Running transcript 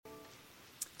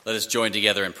Let us join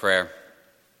together in prayer.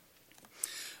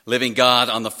 Living God,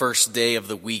 on the first day of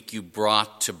the week, you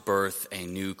brought to birth a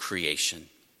new creation.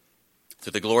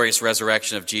 Through the glorious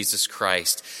resurrection of Jesus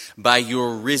Christ, by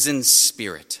your risen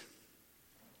Spirit,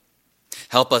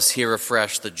 help us hear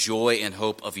afresh the joy and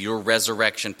hope of your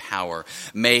resurrection power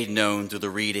made known through the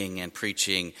reading and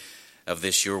preaching of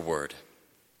this your word.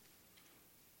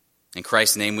 In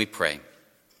Christ's name we pray.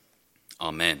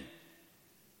 Amen.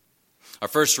 Our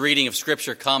first reading of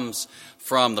Scripture comes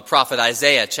from the prophet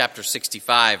Isaiah, chapter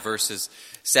 65, verses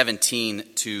 17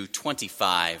 to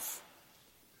 25.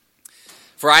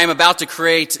 For I am about to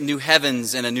create new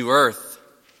heavens and a new earth.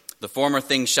 The former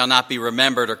things shall not be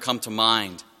remembered or come to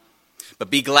mind. But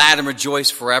be glad and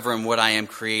rejoice forever in what I am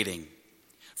creating.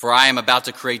 For I am about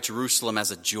to create Jerusalem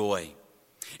as a joy,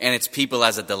 and its people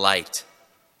as a delight.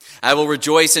 I will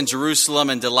rejoice in Jerusalem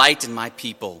and delight in my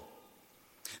people.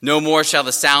 No more shall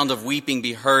the sound of weeping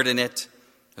be heard in it,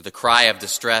 or the cry of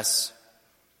distress.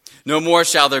 No more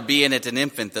shall there be in it an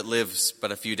infant that lives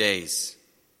but a few days,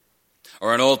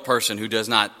 or an old person who does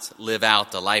not live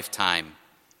out a lifetime.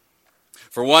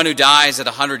 For one who dies at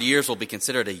 100 years will be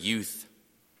considered a youth.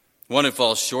 One who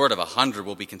falls short of 100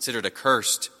 will be considered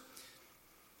accursed.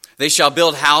 They shall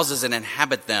build houses and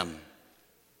inhabit them.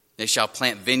 They shall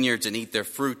plant vineyards and eat their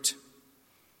fruit.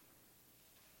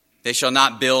 They shall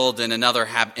not build and another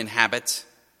inhabit.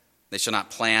 They shall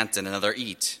not plant and another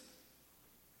eat.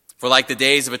 For like the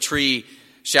days of a tree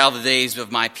shall the days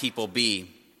of my people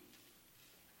be,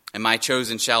 and my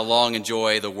chosen shall long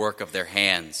enjoy the work of their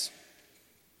hands.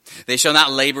 They shall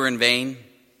not labor in vain,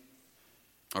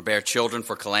 or bear children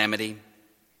for calamity.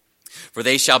 For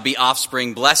they shall be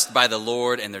offspring blessed by the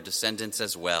Lord, and their descendants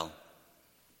as well.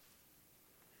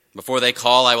 Before they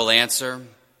call, I will answer.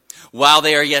 While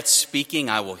they are yet speaking,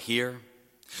 I will hear.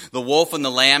 The wolf and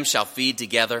the lamb shall feed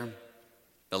together.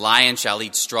 The lion shall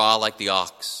eat straw like the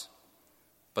ox.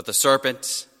 But the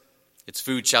serpent, its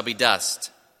food shall be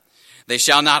dust. They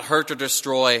shall not hurt or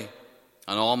destroy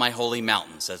on all my holy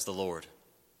mountain, says the Lord.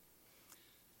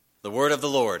 The word of the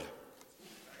Lord.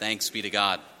 Thanks be to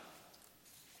God.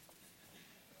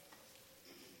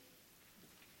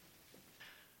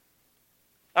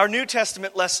 Our New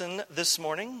Testament lesson this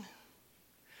morning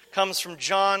comes from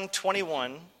John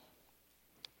 21,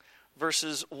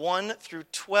 verses 1 through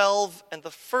 12, and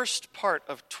the first part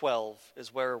of 12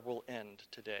 is where we'll end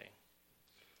today.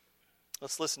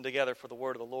 Let's listen together for the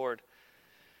word of the Lord.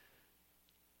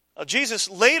 Jesus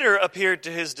later appeared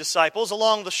to his disciples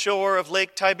along the shore of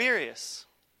Lake Tiberias.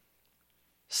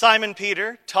 Simon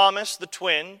Peter, Thomas the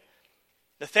twin,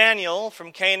 Nathanael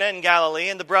from Cana in Galilee,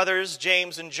 and the brothers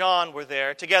James and John were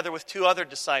there, together with two other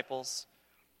disciples.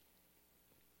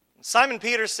 Simon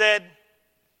Peter said,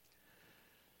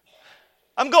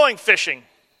 "I'm going fishing."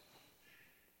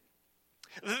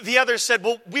 The others said,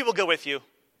 "Well, we will go with you."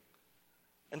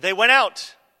 And they went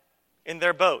out in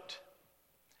their boat.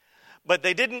 But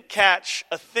they didn't catch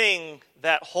a thing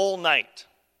that whole night.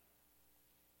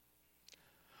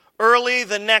 Early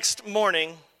the next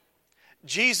morning,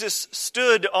 Jesus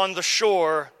stood on the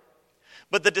shore,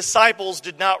 but the disciples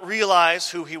did not realize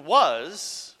who he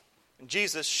was. And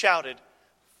Jesus shouted,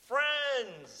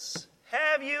 "Friends,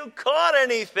 have you caught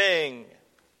anything?"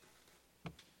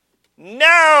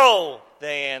 "No,"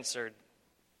 they answered.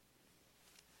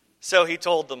 So he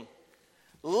told them,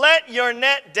 "Let your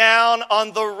net down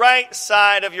on the right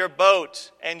side of your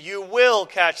boat, and you will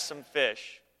catch some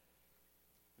fish."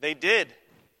 They did.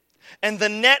 And the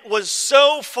net was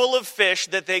so full of fish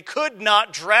that they could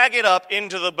not drag it up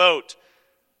into the boat.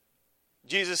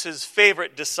 Jesus'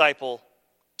 favorite disciple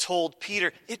told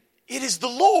Peter, It is the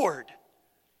Lord."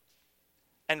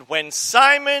 And when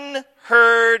Simon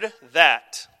heard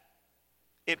that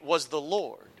it was the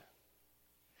Lord,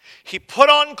 he put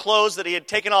on clothes that he had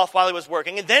taken off while he was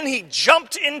working, and then he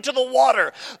jumped into the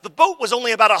water. The boat was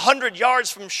only about 100 yards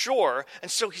from shore,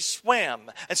 and so he swam.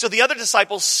 And so the other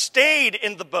disciples stayed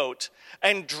in the boat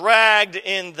and dragged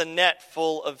in the net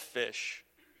full of fish.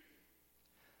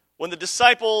 When the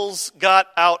disciples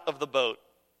got out of the boat,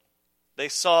 they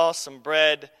saw some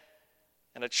bread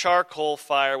and a charcoal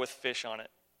fire with fish on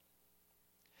it.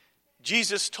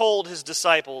 Jesus told his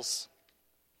disciples,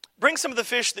 "Bring some of the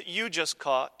fish that you just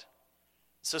caught."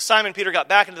 So Simon Peter got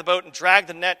back into the boat and dragged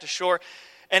the net to shore,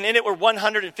 and in it were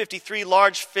 153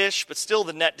 large fish, but still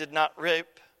the net did not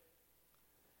rip.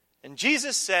 And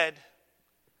Jesus said,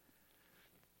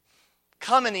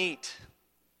 "Come and eat."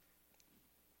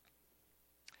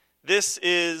 This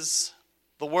is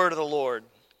the word of the Lord.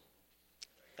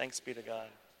 Thanks be to God.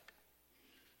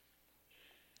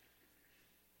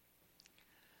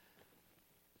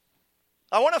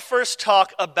 I want to first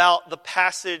talk about the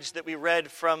passage that we read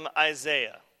from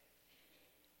Isaiah.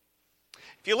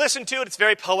 If you listen to it, it's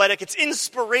very poetic. It's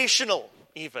inspirational,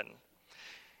 even.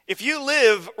 If you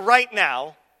live right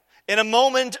now in a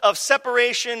moment of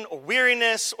separation or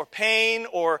weariness or pain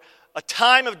or a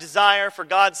time of desire for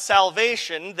God's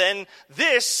salvation, then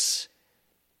this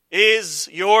is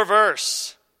your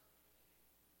verse.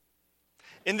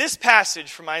 In this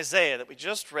passage from Isaiah that we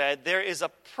just read, there is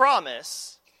a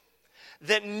promise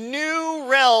that new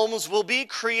realms will be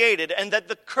created and that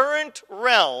the current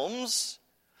realms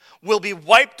will be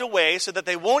wiped away so that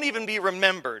they won't even be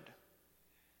remembered.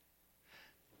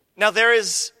 Now there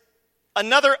is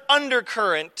another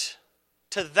undercurrent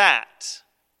to that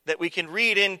we can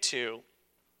read into.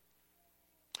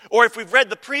 Or if we've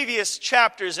read the previous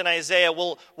chapters in Isaiah,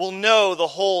 we'll know the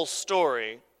whole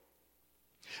story.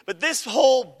 But this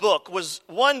whole book was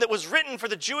one that was written for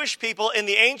the Jewish people in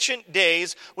the ancient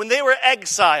days when they were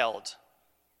exiled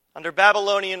under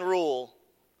Babylonian rule.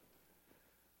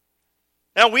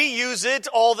 Now we use it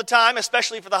all the time,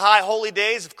 especially for the high holy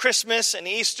days of Christmas and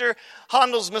Easter.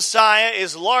 Handel's Messiah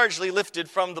is largely lifted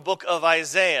from the book of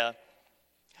Isaiah.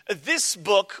 This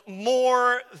book,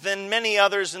 more than many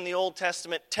others in the Old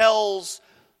Testament, tells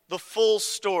the full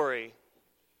story.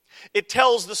 It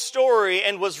tells the story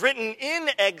and was written in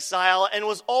exile and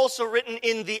was also written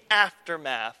in the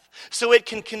aftermath. So it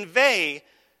can convey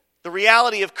the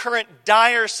reality of current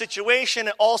dire situation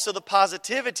and also the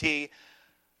positivity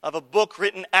of a book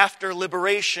written after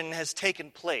liberation has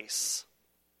taken place.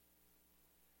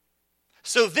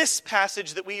 So this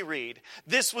passage that we read,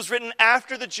 this was written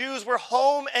after the Jews were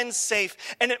home and safe,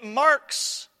 and it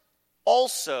marks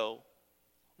also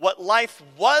what life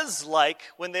was like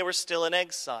when they were still in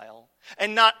exile,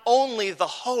 and not only the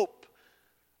hope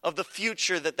of the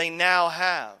future that they now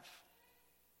have.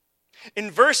 In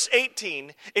verse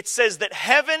 18, it says that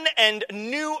heaven and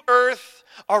new earth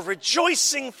are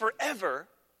rejoicing forever,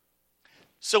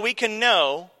 so we can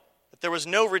know that there was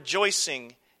no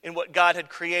rejoicing in what God had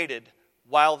created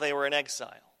while they were in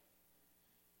exile.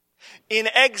 In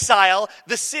exile,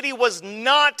 the city was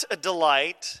not a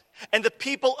delight, and the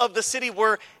people of the city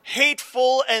were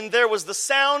hateful, and there was the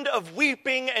sound of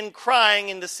weeping and crying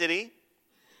in the city.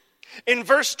 In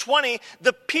verse 20,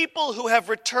 the people who have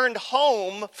returned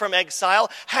home from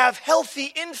exile have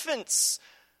healthy infants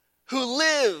who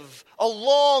live a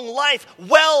long life,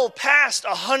 well past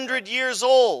 100 years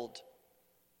old.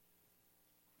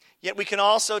 Yet we can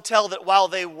also tell that while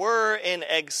they were in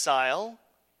exile,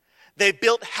 they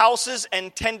built houses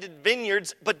and tended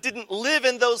vineyards, but didn't live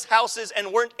in those houses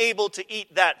and weren't able to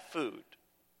eat that food.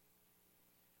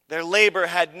 Their labor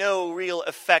had no real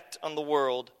effect on the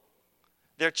world.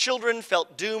 Their children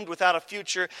felt doomed without a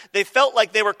future. They felt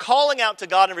like they were calling out to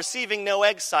God and receiving no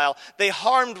exile. They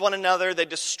harmed one another. They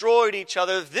destroyed each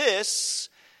other. This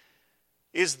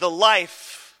is the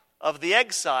life of the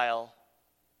exile.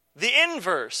 The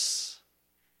inverse,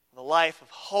 the life of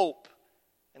hope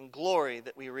and glory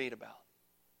that we read about.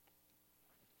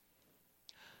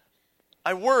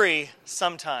 I worry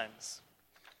sometimes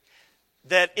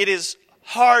that it is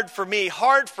hard for me,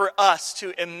 hard for us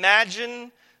to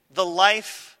imagine the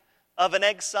life of an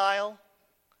exile.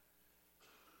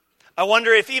 I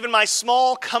wonder if even my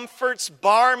small comforts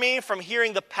bar me from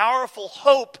hearing the powerful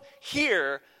hope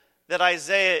here that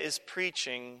Isaiah is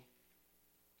preaching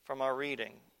from our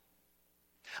reading.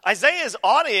 Isaiah's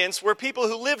audience were people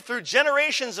who lived through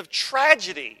generations of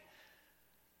tragedy.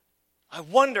 I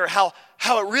wonder how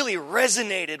it really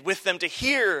resonated with them to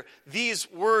hear these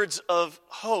words of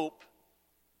hope.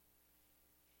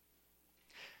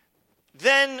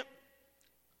 Then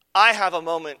I have a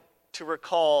moment to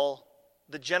recall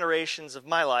the generations of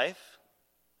my life.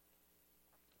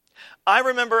 I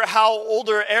remember how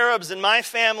older Arabs in my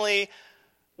family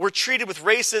were treated with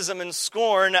racism and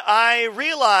scorn. I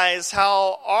realize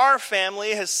how our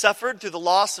family has suffered through the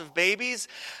loss of babies,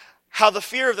 how the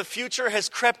fear of the future has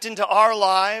crept into our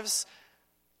lives.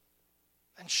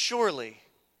 And surely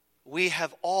we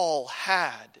have all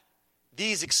had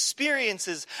these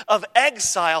experiences of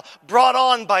exile brought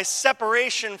on by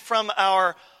separation from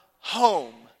our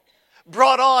home,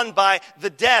 brought on by the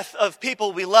death of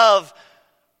people we love,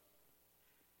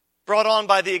 brought on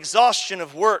by the exhaustion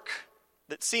of work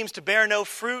that seems to bear no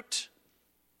fruit,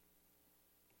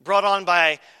 brought on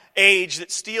by age that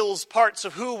steals parts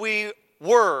of who we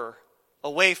were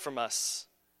away from us,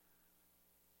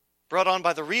 brought on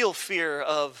by the real fear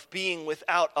of being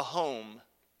without a home.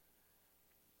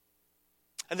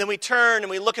 And then we turn and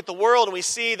we look at the world and we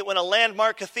see that when a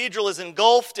landmark cathedral is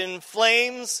engulfed in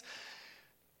flames,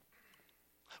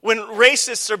 When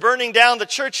racists are burning down the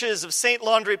churches of St.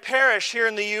 Laundry Parish here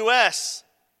in the U.S.,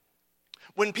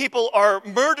 when people are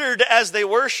murdered as they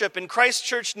worship in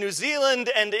Christchurch, New Zealand,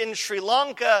 and in Sri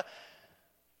Lanka,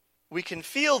 we can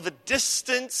feel the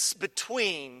distance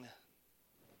between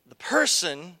the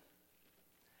person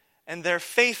and their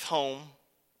faith home.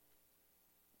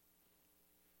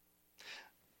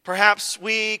 Perhaps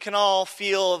we can all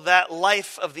feel that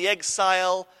life of the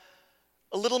exile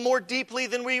a little more deeply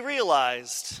than we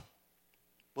realized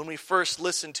when we first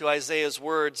listened to Isaiah's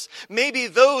words. Maybe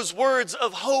those words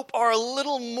of hope are a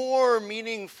little more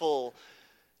meaningful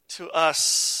to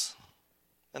us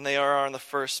than they are on the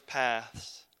first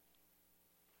paths.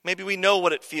 Maybe we know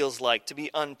what it feels like to be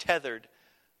untethered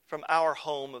from our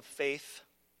home of faith.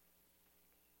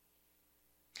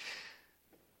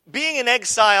 Being in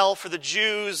exile for the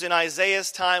Jews in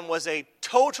Isaiah's time was a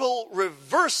total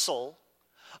reversal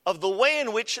of the way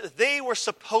in which they were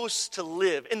supposed to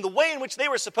live, in the way in which they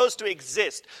were supposed to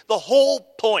exist. The whole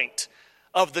point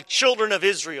of the children of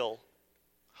Israel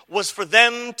was for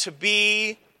them to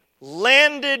be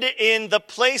landed in the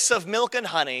place of milk and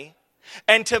honey,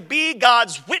 and to be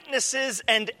God's witnesses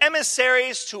and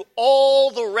emissaries to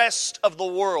all the rest of the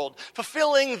world,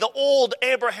 fulfilling the old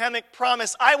Abrahamic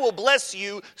promise, I will bless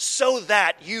you so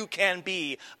that you can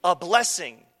be a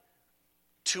blessing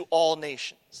to all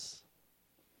nations.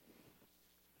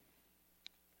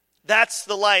 That's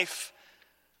the life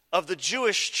of the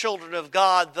Jewish children of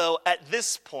God, though at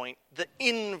this point, the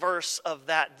inverse of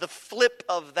that, the flip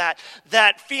of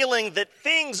that feeling that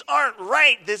things aren't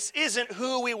right, this isn't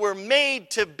who we were made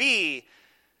to be.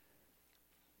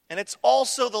 And it's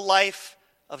also the life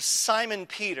of Simon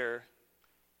Peter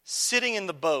sitting in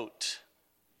the boat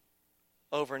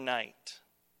overnight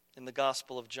in the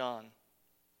Gospel of John.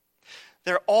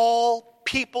 They're all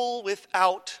people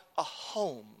without a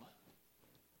home.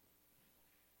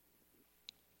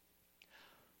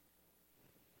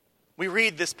 We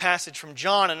read this passage from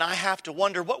John, and I have to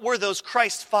wonder, what were those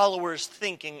Christ followers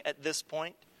thinking at this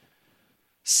point?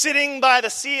 Sitting by the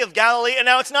Sea of Galilee, and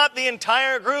now it's not the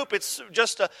entire group, it's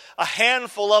just a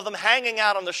handful of them hanging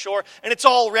out on the shore, and it's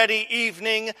already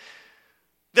evening.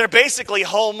 They're basically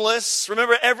homeless.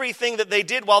 Remember, everything that they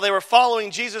did while they were following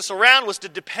Jesus around was to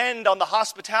depend on the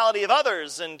hospitality of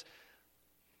others, and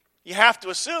you have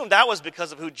to assume that was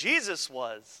because of who Jesus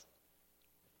was.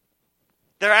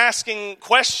 They're asking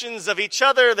questions of each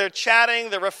other, they're chatting,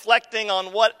 they're reflecting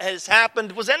on what has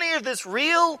happened. Was any of this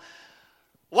real?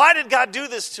 Why did God do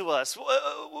this to us?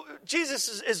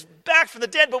 Jesus is back from the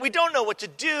dead, but we don't know what to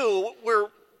do.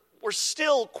 We're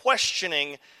still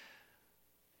questioning.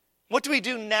 What do we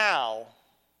do now?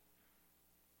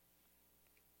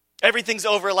 Everything's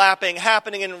overlapping,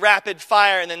 happening in rapid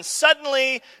fire, and then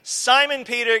suddenly Simon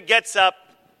Peter gets up.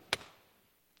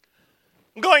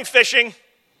 I'm going fishing.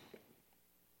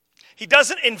 He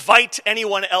doesn't invite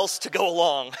anyone else to go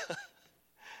along.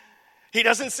 He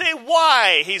doesn't say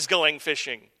why he's going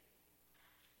fishing.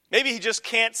 Maybe he just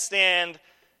can't stand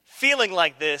feeling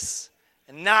like this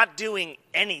and not doing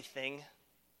anything.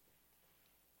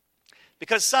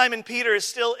 Because Simon Peter is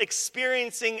still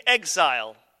experiencing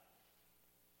exile.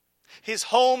 His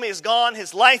home is gone,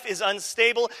 his life is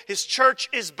unstable, his church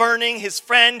is burning, his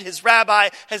friend, his rabbi,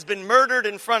 has been murdered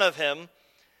in front of him.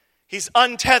 He's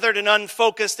untethered and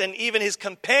unfocused, and even his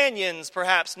companions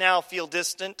perhaps now feel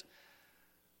distant.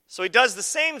 So he does the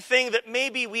same thing that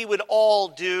maybe we would all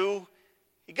do.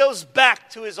 He goes back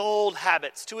to his old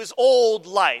habits, to his old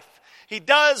life. He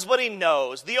does what he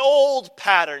knows, the old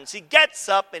patterns. He gets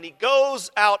up and he goes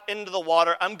out into the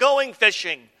water. I'm going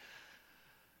fishing.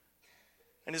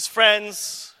 And his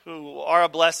friends, who are a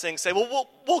blessing, say, well,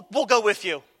 we'll go with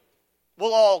you.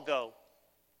 We'll all go.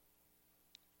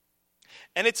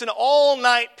 And it's an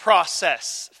all-night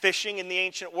process, fishing in the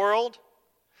ancient world.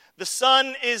 The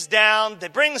sun is down. They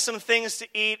bring some things to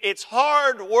eat. It's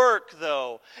hard work,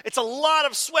 though. It's a lot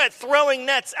of sweat, throwing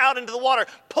nets out into the water,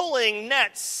 pulling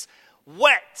nets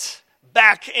wet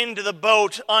back into the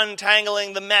boat,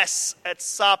 untangling the mess at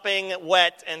sopping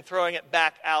wet and throwing it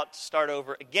back out to start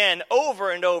over again,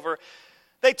 over and over.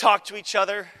 They talk to each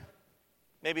other.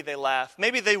 Maybe they laugh.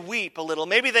 Maybe they weep a little.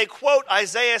 Maybe they quote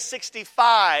Isaiah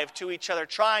 65 to each other,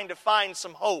 trying to find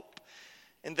some hope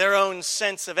in their own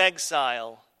sense of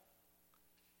exile.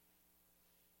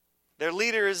 Their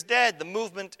leader is dead. The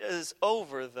movement is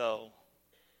over, though.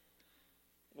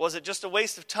 Was it just a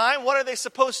waste of time? What are they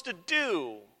supposed to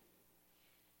do?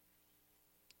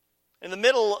 In the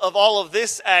middle of all of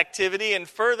this activity and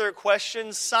further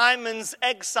questions, Simon's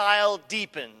exile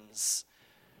deepens.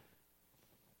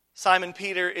 Simon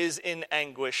Peter is in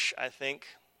anguish, I think.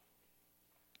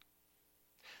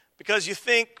 Because you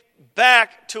think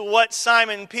back to what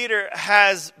Simon Peter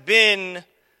has been.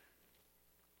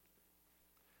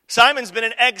 Simon's been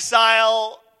in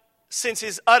exile since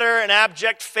his utter and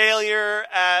abject failure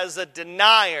as a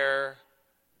denier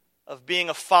of being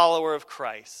a follower of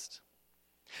Christ.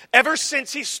 Ever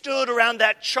since he stood around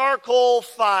that charcoal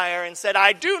fire and said,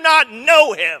 "I do not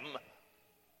know him."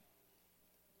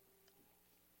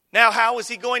 Now, how is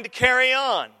he going to carry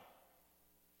on?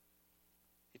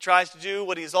 He tries to do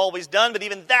what he's always done, but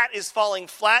even that is falling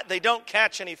flat. They don't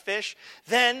catch any fish.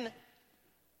 Then,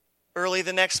 early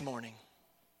the next morning,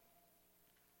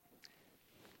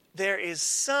 there is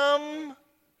some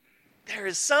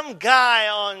guy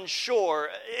on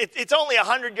shore. It's only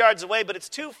 100 yards away, but it's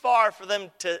too far for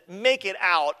them to make it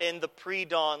out in the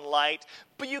pre-dawn light.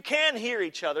 But you can hear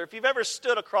each other. If you've ever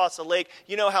stood across a lake,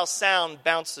 you know how sound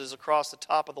bounces across the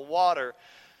top of the water.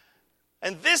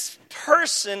 And this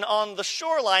person on the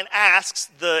shoreline asks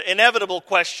the inevitable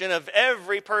question of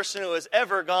every person who has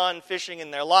ever gone fishing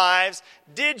in their lives: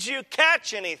 "Did you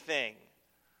catch anything?"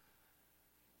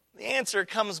 The answer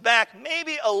comes back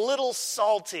maybe a little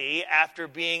salty after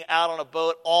being out on a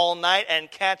boat all night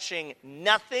and catching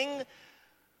nothing.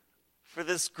 For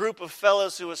this group of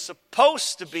fellows who was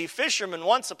supposed to be fishermen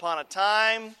once upon a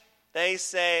time, they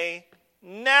say,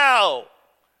 "No."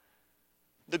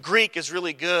 The Greek is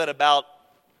really good about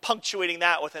punctuating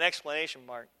that with an exclamation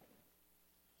mark.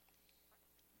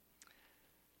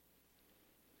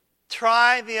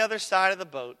 Try the other side of the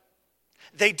boat.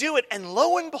 They do it, and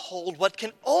lo and behold, what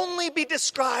can only be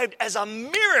described as a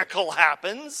miracle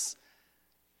happens.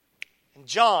 And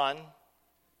John,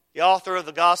 the author of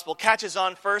the gospel, catches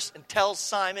on first and tells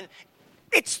Simon,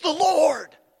 "It's the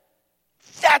Lord."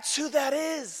 That's who that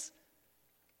is.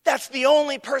 That's the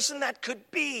only person that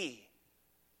could be.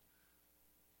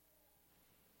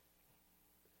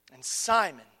 And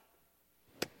Simon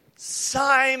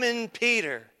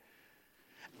Peter,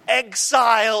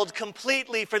 exiled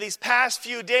completely for these past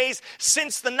few days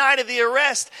since the night of the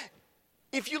arrest.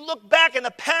 If you look back in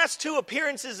the past two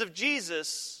appearances of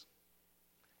Jesus,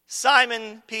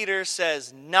 Simon Peter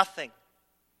says nothing.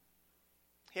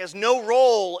 He has no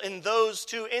role in those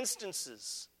two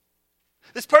instances.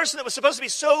 This person that was supposed to be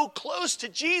so close to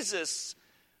Jesus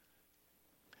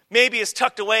maybe is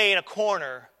tucked away in a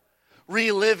corner,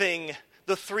 reliving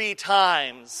the 3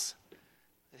 times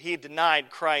that he had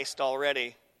denied Christ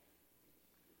already.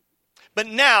 But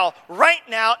now, right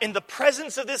now, in the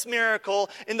presence of this miracle,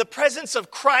 in the presence of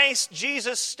Christ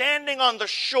Jesus standing on the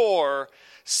shore,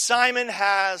 Simon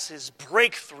has his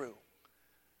breakthrough.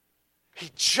 He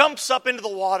jumps up into the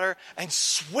water and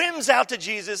swims out to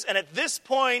Jesus. And at this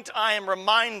point, I am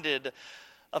reminded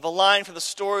of a line from the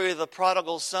story of the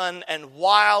prodigal son. "And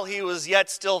while he was yet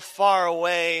still far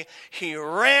away, he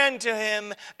ran to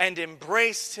him and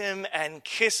embraced him and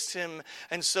kissed him."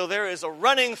 And so there is a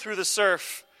running through the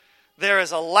surf. There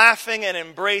is a laughing and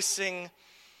embracing,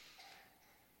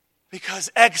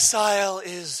 because exile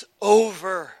is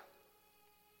over.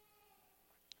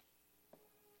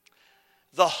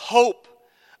 The hope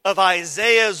of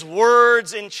Isaiah's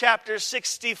words in chapter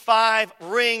 65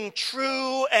 ring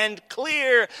true and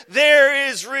clear. There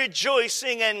is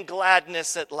rejoicing and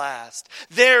gladness at last.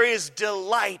 There is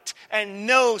delight and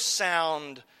no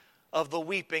sound of the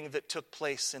weeping that took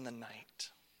place in the night.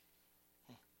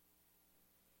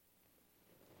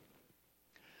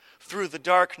 Through the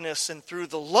darkness and through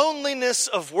the loneliness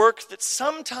of work that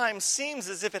sometimes seems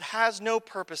as if it has no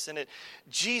purpose in it,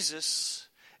 Jesus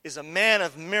is a man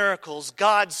of miracles,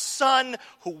 God's Son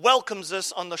who welcomes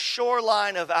us on the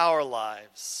shoreline of our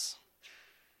lives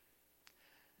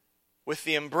with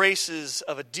the embraces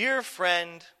of a dear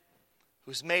friend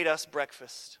who's made us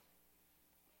breakfast.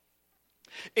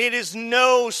 It is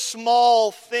no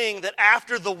small thing that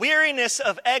after the weariness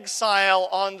of exile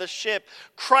on the ship,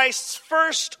 Christ's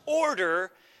first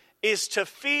order is to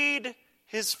feed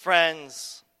his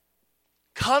friends.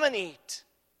 Come and eat.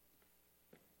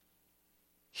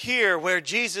 Here, where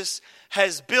Jesus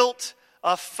has built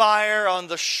a fire on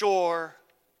the shore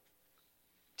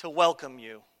to welcome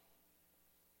you.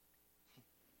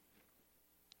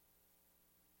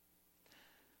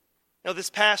 Now, this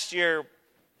past year,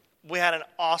 we had an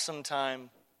awesome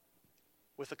time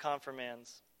with the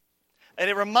confirmands. And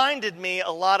it reminded me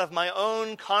a lot of my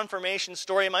own confirmation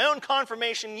story, my own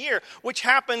confirmation year, which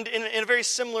happened in a very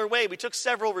similar way. We took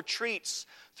several retreats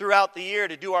throughout the year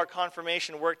to do our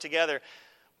confirmation work together.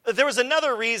 There was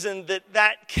another reason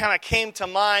that kind of came to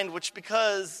mind, which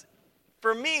because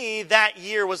for me, that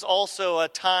year was also a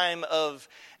time of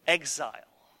exile.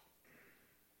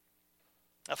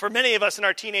 For many of us in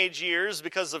our teenage years,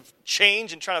 because of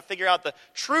change and trying to figure out the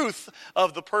truth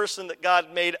of the person that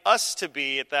God made us to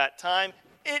be at that time,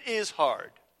 it is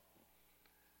hard.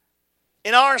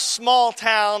 In our small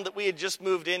town that we had just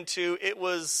moved into, it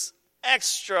was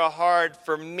extra hard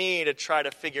for me to try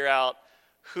to figure out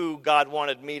who God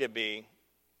wanted me to be.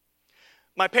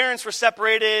 My parents were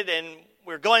separated, and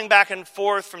we were going back and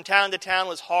forth from town to town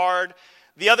was hard.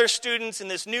 The other students in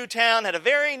this new town had a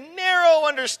very narrow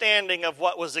understanding of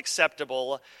what was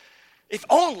acceptable. If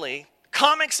only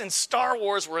comics and Star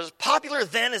Wars were as popular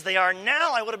then as they are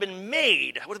now, I would have been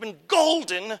made. I would have been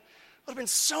golden. It would have been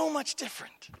so much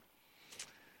different.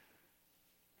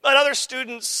 But other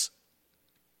students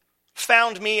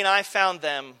found me and I found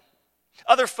them.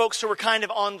 Other folks who were kind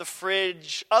of on the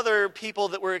fridge. Other people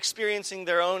that were experiencing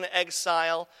their own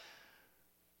exile.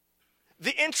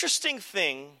 The interesting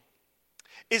thing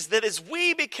is that as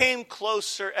we became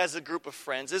closer as a group of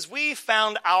friends, as we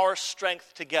found our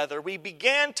strength together, we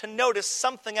began to notice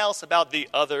something else about the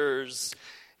others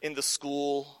in the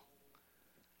school.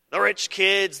 The rich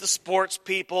kids, the sports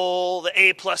people, the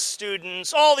A+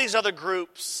 students, all these other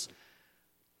groups.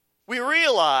 We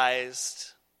realized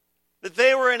that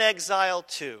they were in exile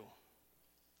too.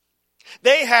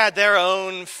 They had their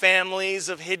own families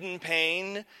of hidden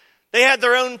pain. They had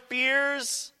their own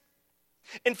fears.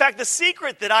 In fact, the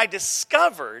secret that I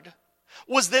discovered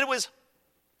was that it was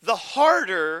the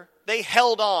harder they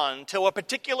held on to a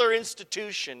particular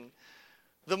institution,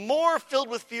 the more filled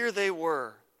with fear they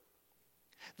were.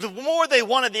 The more they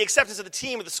wanted the acceptance of the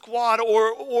team or the squad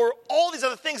or all these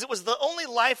other things, it was the only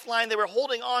lifeline they were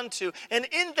holding on to. And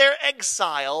in their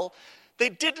exile, they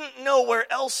didn't know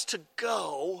where else to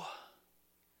go.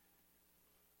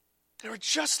 They were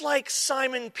just like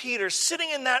Simon Peter, sitting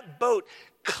in that boat,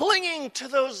 clinging to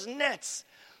those nets,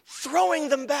 throwing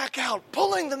them back out,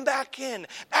 pulling them back in,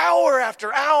 hour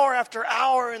after hour after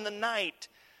hour in the night,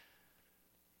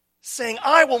 saying,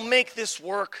 I will make this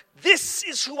work. This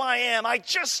is who I am. I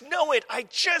just know it. I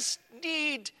just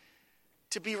need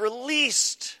to be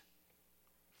released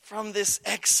from this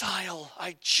exile.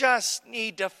 I just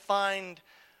need to find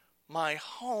my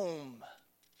home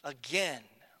again.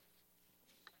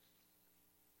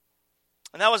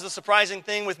 And that was the surprising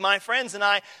thing with my friends and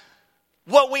I.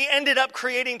 What we ended up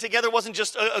creating together wasn't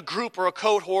just a group or a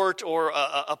cohort or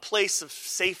a place of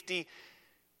safety.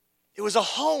 It was a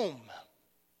home.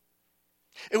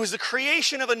 It was the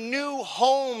creation of a new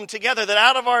home together, that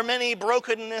out of our many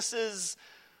brokennesses,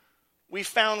 we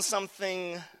found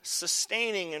something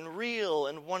sustaining and real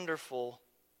and wonderful.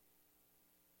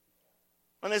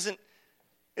 And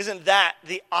isn't that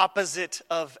the opposite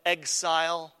of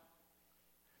exile?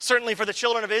 Certainly for the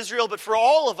children of Israel, but for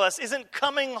all of us, isn't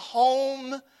coming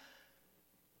home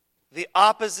the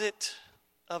opposite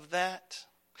of that?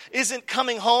 Isn't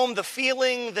coming home the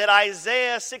feeling that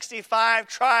Isaiah 65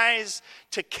 tries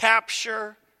to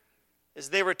capture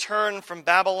as they return from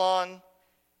Babylon?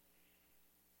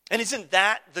 And isn't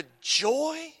that the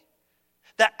joy,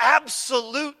 the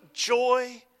absolute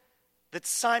joy that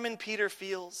Simon Peter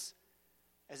feels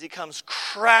as he comes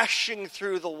crashing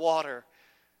through the water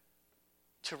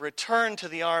to return to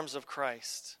the arms of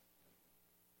Christ,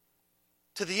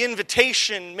 to the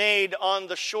invitation made on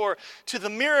the shore, to the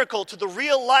miracle, to the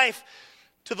real life,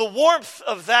 to the warmth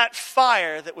of that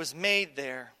fire that was made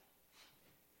there?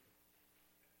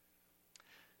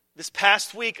 This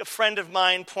past week, a friend of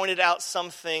mine pointed out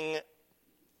something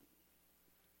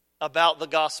about the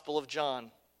Gospel of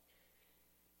John.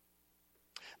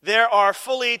 There are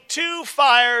fully 2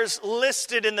 fires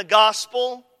listed in the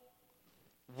Gospel.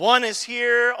 One is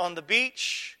here on the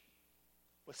beach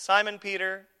with Simon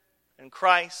Peter and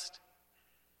Christ.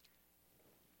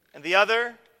 And the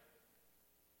other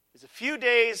is a few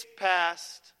days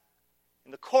past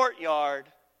in the courtyard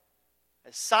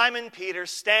as Simon Peter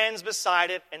stands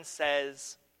beside it and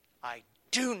says, I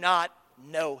do not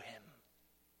know him.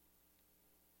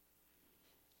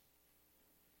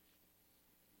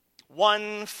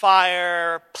 One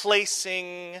fire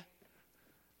placing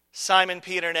Simon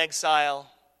Peter in exile,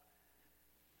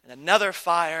 and another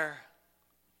fire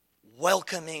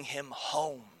welcoming him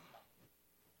home.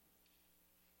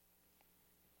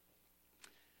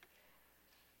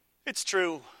 It's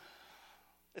true.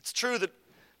 It's true that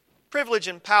privilege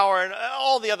and power and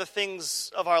all the other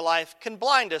things of our life can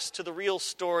blind us to the real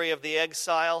story of the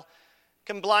exile,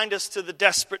 can blind us to the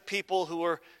desperate people who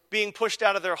are being pushed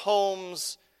out of their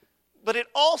homes, but it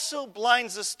also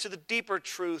blinds us to the deeper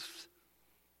truth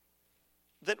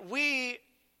that we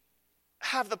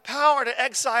have the power to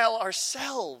exile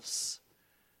ourselves.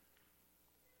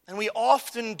 And we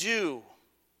often do.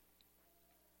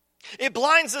 It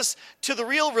blinds us to the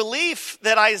real relief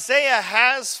that Isaiah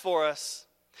has for us.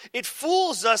 It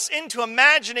fools us into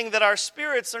imagining that our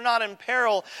spirits are not in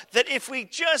peril, that if we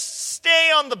just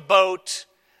stay on the boat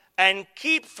and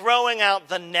keep throwing out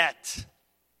the net,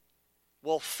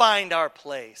 we'll find our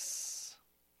place.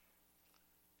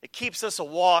 It keeps us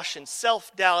awash in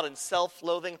self-doubt and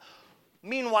self-loathing.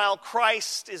 Meanwhile,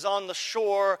 Christ is on the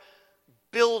shore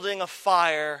building a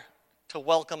fire to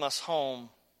welcome us home.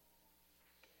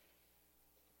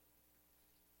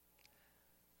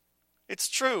 It's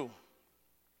true.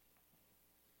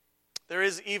 There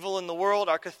is evil in the world.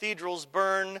 Our cathedrals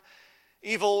burn.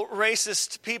 Evil,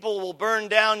 racist people will burn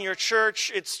down your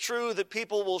church. It's true that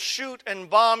people will shoot and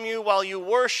bomb you while you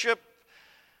worship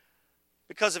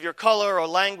because of your color or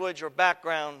language or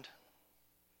background.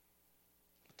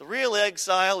 But the real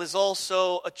exile is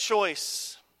also a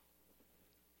choice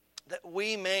that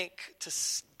we make to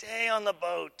stay on the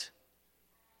boat.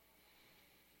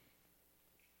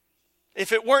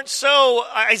 If it weren't so,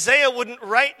 Isaiah wouldn't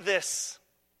write this.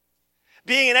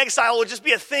 Being in exile would just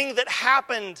be a thing that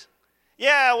happened.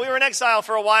 Yeah, we were in exile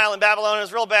for a while in Babylon. It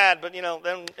was real bad, but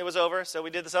then it was over, so we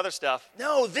did this other stuff.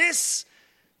 No, this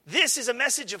is a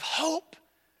message of hope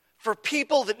for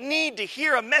people that need to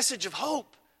hear a message of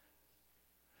hope.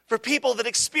 For people that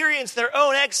experience their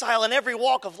own exile in every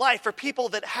walk of life. For people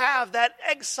that have that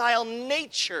exile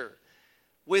nature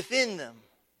within them.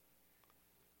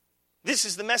 This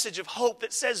is the message of hope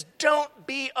that says, don't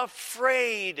be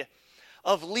afraid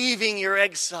of leaving your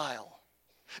exile.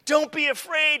 Don't be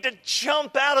afraid to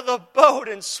jump out of the boat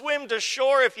and swim to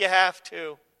shore if you have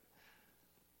to.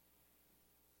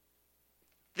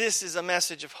 This is a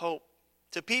message of hope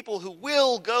to people who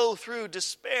will go through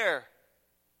despair.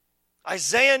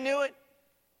 Isaiah knew it.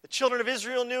 The children of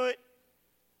Israel knew it.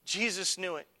 Jesus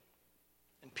knew it.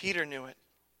 And Peter knew it.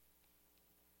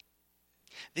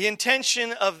 The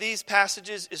intention of these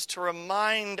passages is to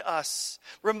remind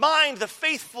the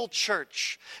faithful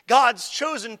church, God's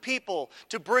chosen people,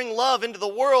 to bring love into the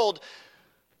world,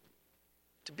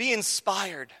 to be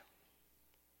inspired,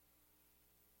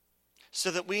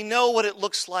 so that we know what it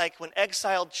looks like when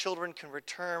exiled children can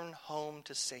return home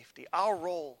to safety. Our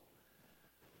role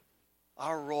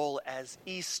as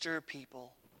Easter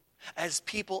people, as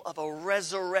people of a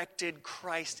resurrected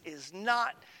Christ, is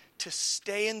not to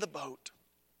stay in the boat.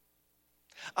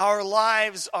 Our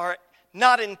lives are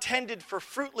not intended for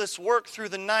fruitless work through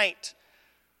the night.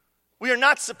 We are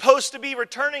not supposed to be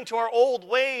returning to our old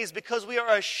ways because we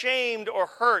are ashamed or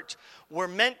hurt. We're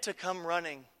meant to come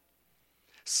running,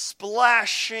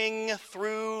 splashing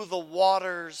through the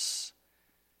waters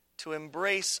to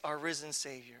embrace our risen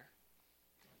Savior,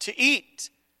 to eat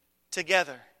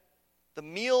together the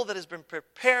meal that has been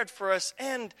prepared for us,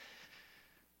 and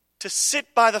to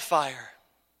sit by the fire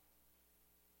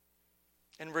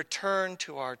and return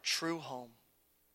to our true home.